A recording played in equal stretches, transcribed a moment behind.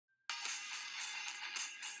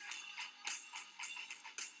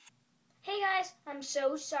guys, I'm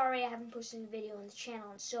so sorry I haven't posted a video on the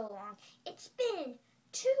channel in so long. It's been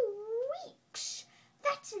 2 weeks.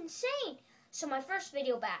 That's insane. So my first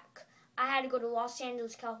video back, I had to go to Los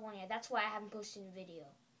Angeles, California. That's why I haven't posted a video.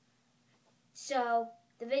 So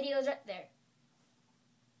the video's right there.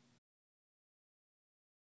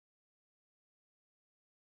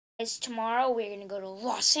 Tomorrow we're going to go to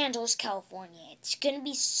Los Angeles, California. It's going to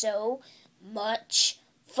be so much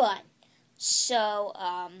fun. So,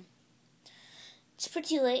 it's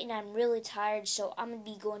pretty late and I'm really tired, so I'm going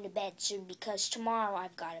to be going to bed soon because tomorrow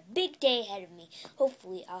I've got a big day ahead of me.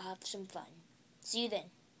 Hopefully I'll have some fun. See you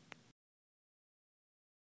then.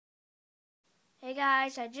 Hey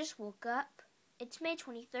guys, I just woke up. It's May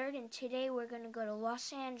 23rd and today we're going to go to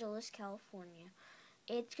Los Angeles, California.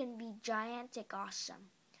 It's going to be gigantic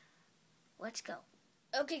awesome. Let's go.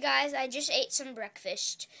 Okay guys, I just ate some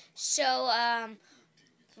breakfast. So,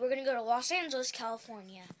 we're going to go to Los Angeles,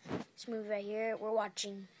 California. This movie right here, we're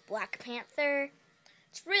watching Black Panther.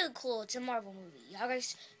 It's really cool. It's a Marvel movie. Y'all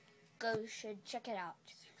guys should check it out.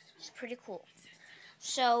 It's pretty cool.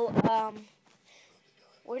 So,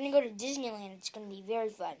 we're going to go to Disneyland. It's going to be very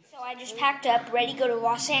fun. So I just packed up, ready to go to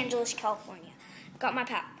Los Angeles, California. Got my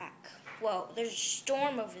backpack. Whoa, there's a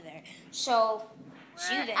storm over there. So,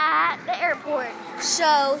 see you then. At the airport.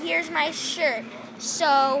 So, here's my shirt.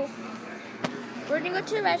 So, we're going to go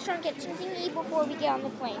to the restaurant, get something to eat before we get on the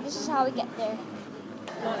plane. This is how we get there.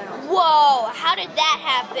 Whoa, how did that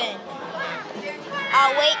happen?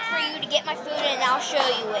 I'll wait for you to get my food and I'll show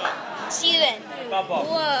you it. See you then.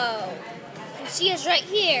 Whoa. You can see us right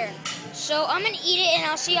here. So I'm going to eat it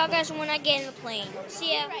and I'll see y'all guys when I get in the plane.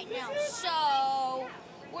 See ya right now. So,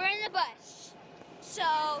 we're in the bus. So,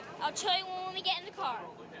 I'll tell you when we get in the car.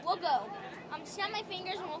 We'll go. Snap my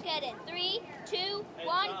fingers and we'll get in. 3, 2,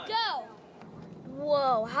 1, go.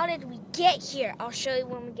 Whoa, how did we get here? I'll show you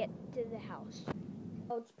when we get to the house.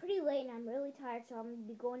 Oh, it's pretty late and I'm really tired, so I'm going to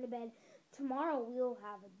be going to bed. Tomorrow we'll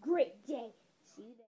have a great day. See you then.